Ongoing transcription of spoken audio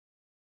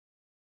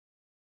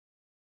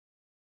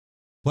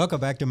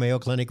Welcome back to Mayo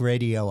Clinic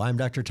Radio. I'm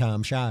Dr.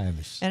 Tom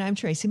Shives. And I'm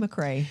Tracy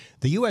McRae.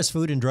 The U.S.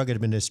 Food and Drug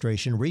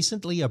Administration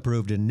recently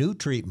approved a new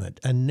treatment,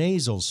 a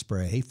nasal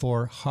spray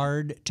for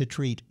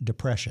hard-to-treat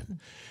depression.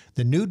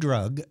 The new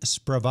drug,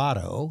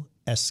 Spravato,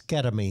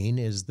 Esketamine,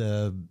 is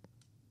the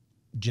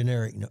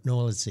generic.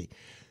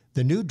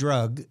 The new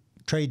drug,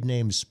 trade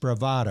name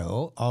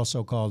Spravato,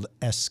 also called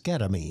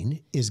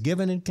Esketamine, is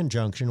given in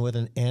conjunction with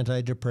an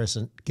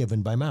antidepressant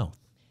given by mouth.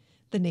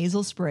 The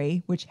nasal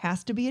spray, which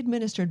has to be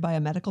administered by a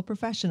medical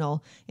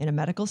professional in a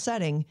medical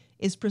setting,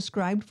 is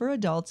prescribed for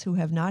adults who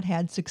have not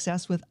had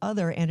success with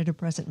other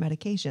antidepressant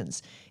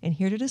medications. And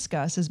here to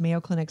discuss is Mayo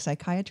Clinic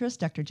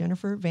psychiatrist, Dr.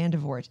 Jennifer Vande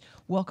Voort.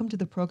 Welcome to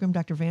the program,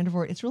 Dr. Vande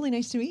Voort. It's really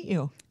nice to meet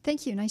you.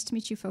 Thank you. Nice to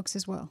meet you folks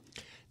as well.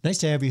 Nice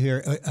to have you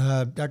here.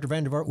 Dr.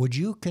 Vande Voort, would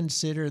you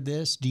consider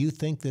this? Do you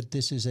think that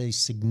this is a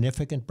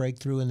significant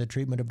breakthrough in the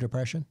treatment of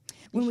depression?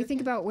 When we think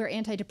about where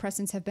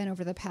antidepressants have been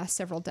over the past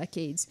several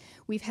decades,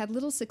 we've had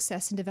little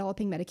success in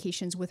developing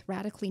medications with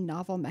radically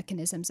novel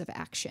mechanisms of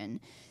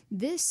action.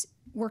 This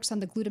works on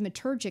the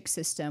glutamatergic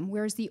system,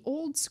 whereas the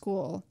old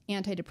school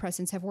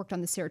antidepressants have worked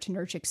on the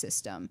serotonergic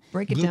system.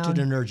 Break it down.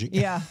 Glutamatergic.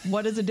 Yeah.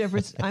 What is the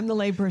difference? I'm the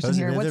layperson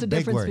here. What's the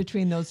difference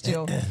between those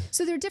two?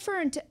 So they're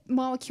different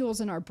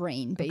molecules in our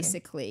brain,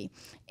 basically. Okay.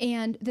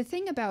 And the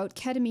thing about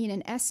ketamine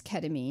and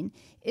esketamine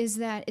is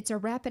that it's a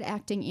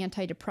rapid-acting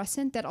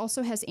antidepressant that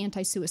also has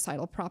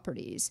anti-suicidal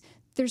properties.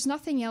 There's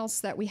nothing else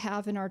that we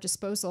have in our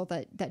disposal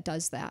that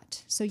does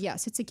that. So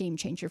yes, it's a game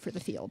changer for the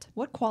field.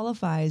 What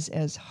qualifies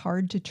as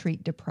hard to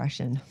treat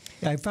depression?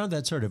 Yeah, I found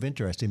that sort of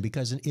interesting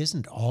because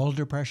isn't all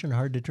depression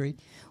hard to treat?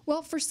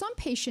 Well, for some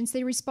patients,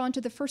 they respond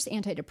to the first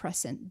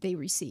antidepressant they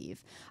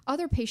receive.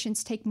 Other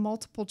patients take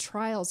multiple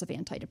trials of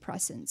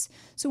antidepressants.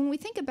 So when we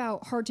think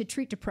about hard to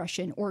treat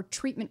depression or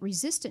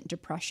treatment-resistant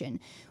depression,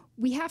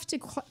 we have to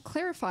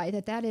clarify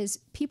that is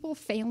people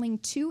failing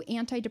 2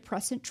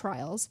 antidepressant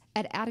trials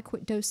at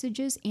adequate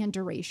dosages and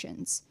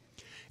durations.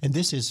 And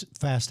this is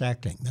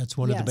fast-acting. That's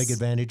one of the big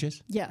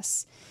advantages?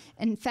 Yes.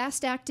 And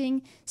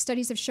fast-acting,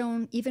 studies have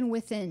shown even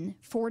within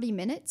 40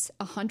 minutes,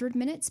 100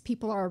 minutes,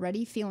 people are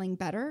already feeling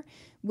better.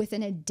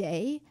 Within a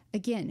day,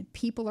 again,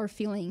 people are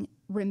feeling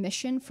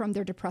remission from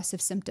their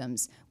depressive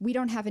symptoms. We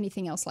don't have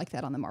anything else like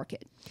that on the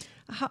market.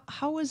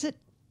 How is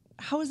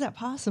that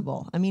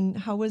possible? I mean,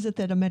 how is it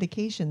that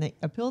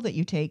a pill that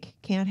you take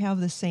can't have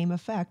the same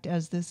effect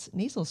as this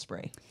nasal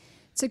spray?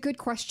 It's a good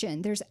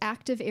question. There's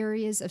active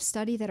areas of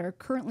study that are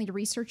currently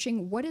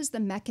researching what is the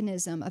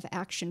mechanism of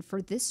action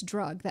for this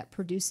drug that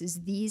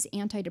produces these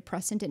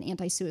antidepressant and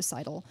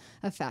anti-suicidal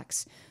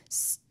effects.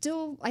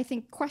 Still, I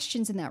think,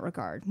 questions in that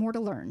regard. More to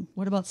learn.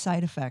 What about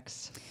side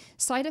effects?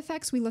 Side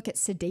effects, we look at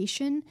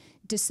sedation,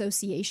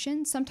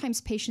 dissociation. Sometimes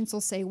patients will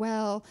say,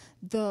 well,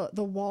 the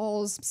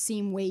walls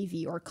seem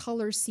wavy or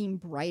colors seem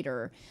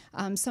brighter.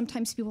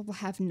 Sometimes people will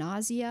have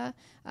nausea,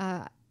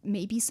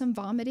 maybe some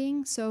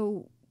vomiting.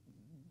 So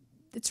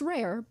it's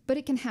rare, but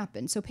it can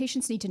happen. So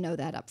patients need to know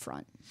that up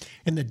front.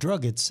 And the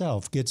drug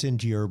itself gets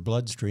into your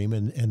bloodstream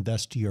and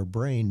thus to your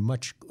brain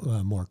much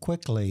more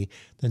quickly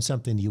than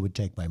something you would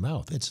take by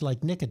mouth. It's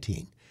like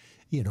nicotine.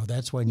 You know,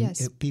 that's when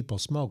people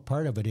smoke.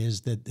 Part of it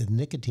is that the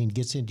nicotine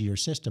gets into your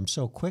system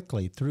so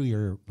quickly through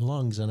your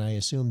lungs, and I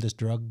assume this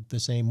drug the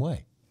same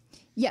way.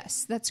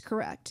 Yes, that's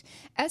correct.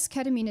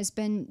 Esketamine has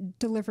been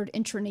delivered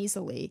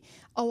intranasally.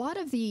 A lot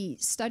of the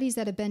studies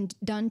that have been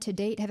done to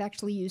date have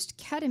actually used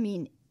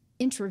ketamine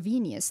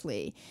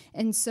intravenously.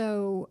 And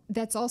so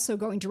that's also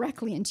going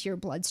directly into your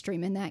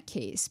bloodstream in that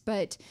case.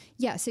 But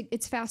yes,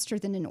 it's faster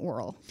than an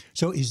oral.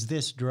 So is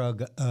this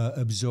drug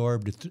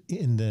absorbed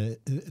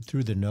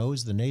through the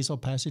nose, the nasal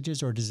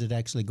passages, or does it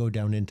actually go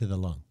down into the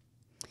lung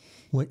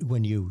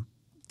when you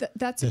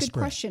That's a good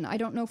question. I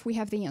don't know if we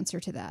have the answer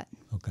to that.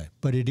 Okay.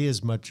 But it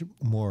is much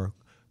more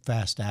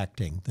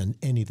fast-acting than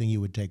anything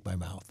you would take by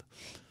mouth.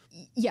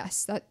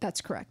 Yes, that's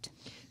correct.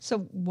 So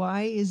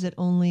why is it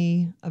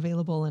only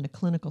available in a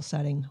clinical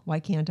setting? Why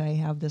can't I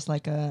have this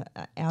like a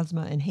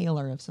asthma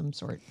inhaler of some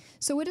sort?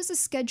 So it is a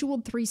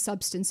Scheduled 3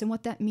 substance, and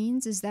what that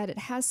means is that it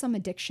has some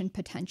addiction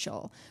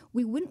potential.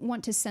 We wouldn't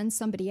want to send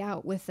somebody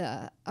out with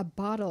a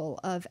bottle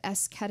of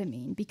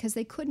esketamine because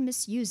they could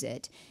misuse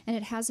it, and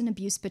it has an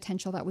abuse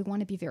potential that we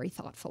want to be very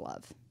thoughtful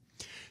of.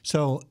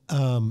 So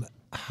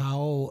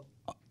how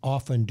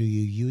often do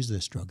you use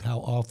this drug? How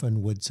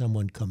often would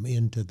someone come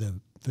into the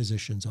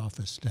physician's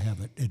office to have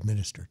it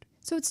administered?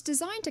 So it's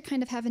designed to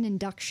kind of have an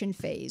induction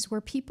phase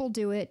where people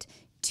do it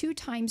 2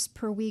 times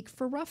per week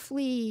for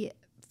roughly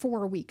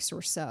 4 weeks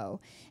or so.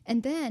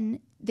 And then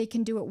they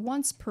can do it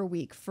once per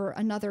week for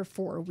another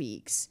 4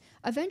 weeks.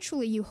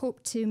 Eventually, you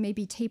hope to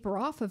maybe taper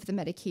off of the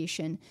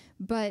medication,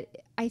 but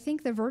I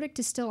think the verdict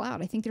is still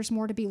out. I think there's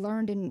more to be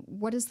learned in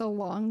what is the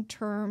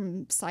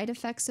long-term side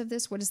effects of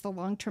this, what is the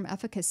long-term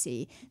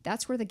efficacy.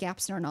 That's where the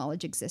gaps in our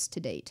knowledge exist to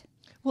date.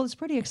 Well, it's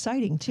pretty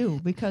exciting, too,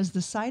 because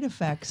the side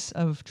effects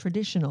of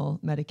traditional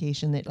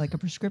medication, that like a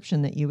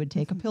prescription that you would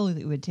take, a pill that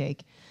you would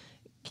take,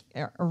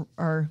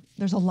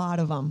 there's a lot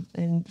of them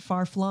and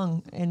far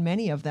flung in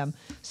many of them.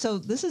 So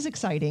this is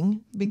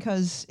exciting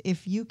because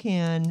if you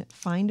can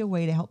find a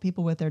way to help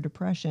people with their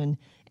depression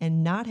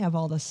and not have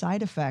all the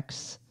side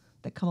effects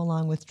that come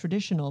along with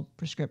traditional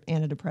prescribed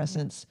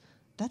antidepressants,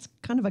 that's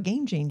kind of a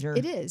game changer.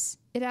 It is.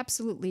 It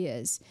absolutely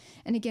is.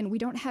 And again, we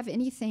don't have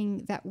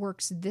anything that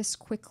works this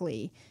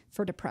quickly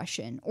for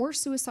depression or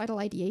suicidal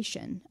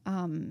ideation.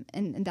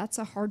 And that's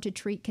a hard to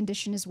treat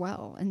condition as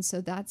well. And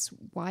so that's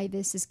why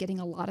this is getting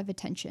a lot of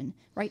attention,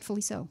 rightfully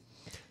so.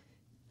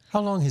 How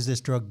long has this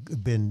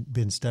drug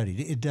been studied?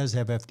 It does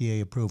have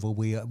FDA approval.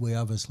 We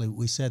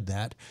obviously said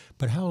that,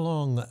 but how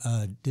long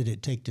did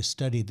it take to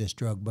study this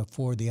drug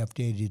before the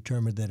FDA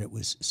determined that it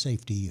was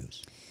safe to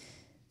use?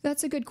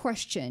 That's a good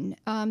question.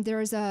 There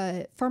is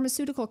a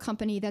pharmaceutical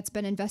company that's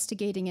been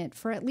investigating it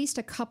for at least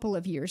a couple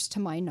of years, to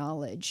my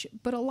knowledge.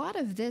 But a lot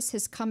of this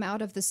has come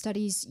out of the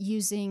studies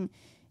using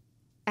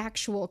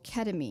actual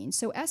ketamine.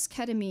 So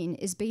esketamine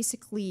is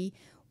basically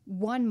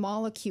one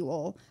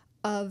molecule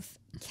of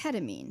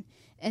ketamine.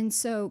 And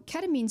so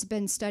ketamine's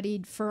been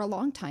studied for a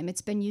long time.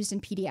 It's been used in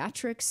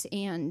pediatrics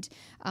and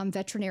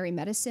veterinary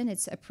medicine.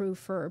 It's approved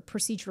for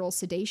procedural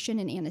sedation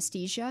and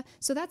anesthesia.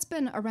 So that's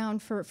been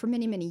around for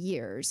many, many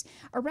years.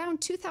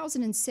 Around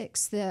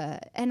 2006, the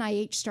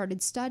NIH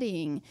started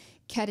studying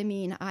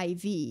ketamine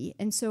IV.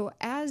 And so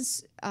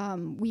as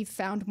we've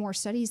found more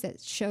studies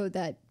that show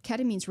that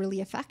ketamine's really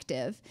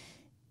effective,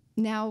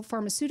 now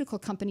pharmaceutical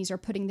companies are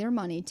putting their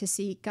money to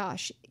see,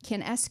 gosh,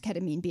 can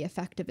esketamine be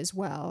effective as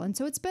well? And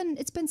so it's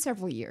been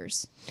several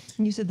years.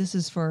 And you said this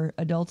is for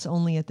adults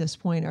only at this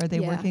point. Are they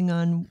working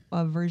on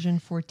a version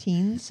for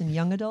teens and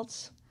young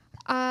adults?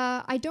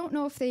 I don't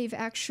know if they've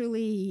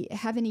actually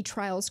have any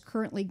trials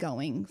currently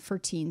going for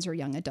teens or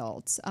young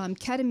adults.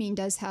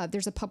 Ketamine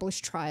there's a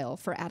published trial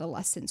for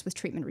adolescents with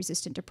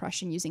treatment-resistant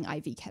depression using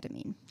IV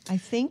ketamine. I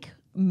think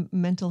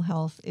mental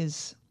health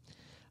is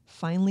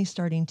finally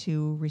starting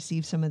to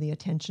receive some of the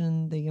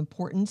attention, the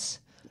importance,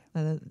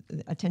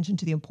 attention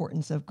to the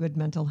importance of good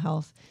mental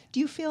health.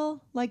 Do you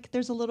feel like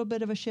there's a little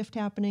bit of a shift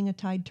happening, a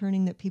tide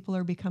turning, that people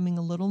are becoming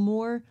a little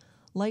more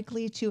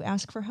likely to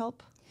ask for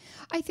help?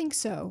 I think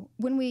so.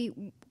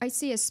 I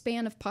see a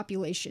span of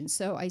population.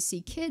 So I see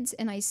kids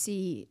and I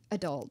see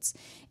adults.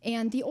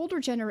 And the older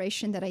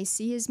generation that I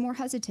see is more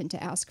hesitant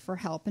to ask for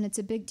help, and it's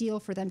a big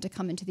deal for them to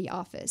come into the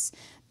office.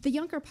 The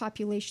younger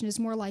population is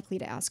more likely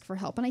to ask for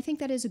help, and I think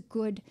that is a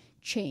good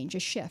change, a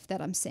shift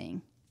that I'm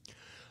seeing.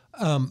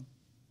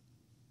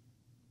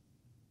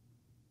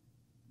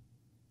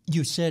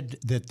 You said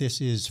that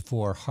this is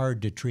for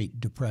hard-to-treat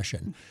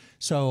depression.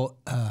 So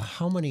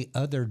how many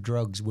other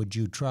drugs would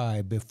you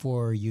try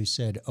before you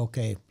said,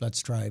 okay,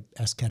 let's try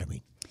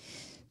esketamine?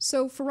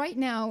 So for right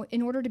now,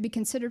 in order to be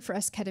considered for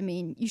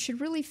esketamine, you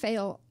should really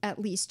fail at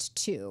least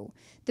 2.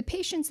 The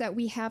patients that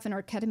we have in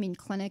our ketamine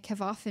clinic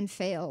have often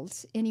failed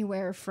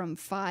anywhere from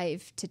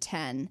 5 to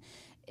 10,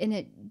 and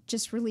it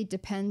just really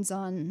depends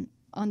on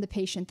the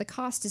patient. The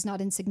cost is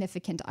not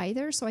insignificant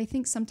either, so I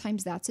think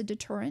sometimes that's a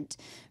deterrent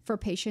for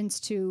patients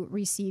to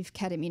receive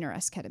ketamine or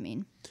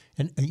esketamine.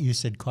 And you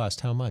said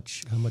cost. How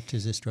much? How much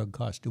does this drug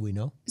cost? Do we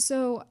know?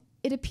 So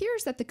it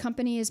appears that the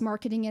company is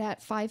marketing it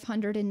at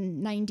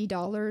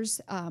 $590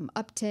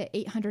 up to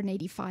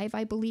 $885,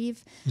 I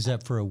believe. Is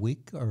that for a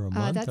week or a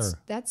month?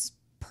 That's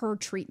per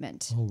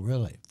treatment. Oh,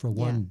 really? For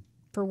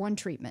one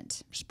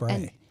treatment.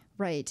 Spray.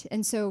 Right.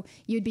 And so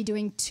you'd be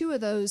doing 2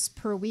 of those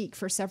per week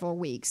for several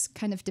weeks,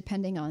 kind of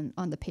depending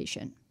on the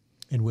patient.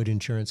 And would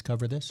insurance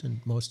cover this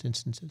in most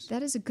instances?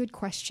 That is a good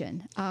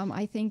question.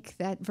 I think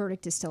that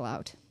verdict is still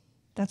out.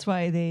 That's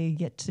why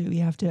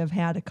you have to have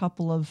had a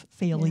couple of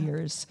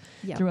failures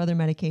through other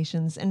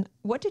medications. And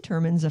what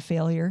determines a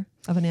failure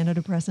of an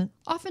antidepressant?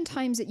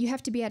 Oftentimes you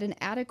have to be at an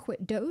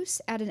adequate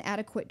dose at an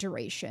adequate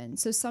duration.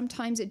 So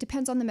sometimes it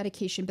depends on the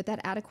medication, but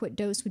that adequate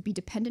dose would be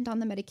dependent on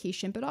the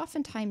medication, but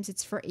oftentimes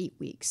it's for 8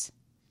 weeks.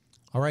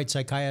 All right,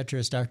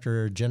 psychiatrist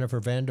Dr.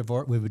 Jennifer Vande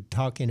Voort, we've been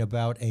talking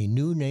about a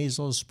new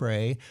nasal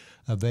spray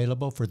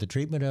available for the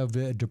treatment of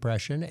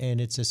depression,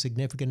 and it's a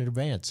significant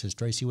advance. As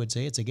Tracy would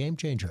say, it's a game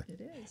changer. It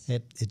is.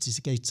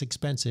 It's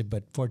expensive,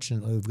 but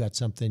fortunately we've got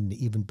something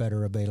even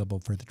better available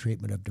for the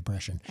treatment of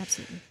depression.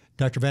 Absolutely.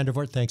 Dr. Vande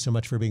Voort, thanks so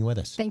much for being with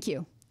us. Thank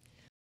you.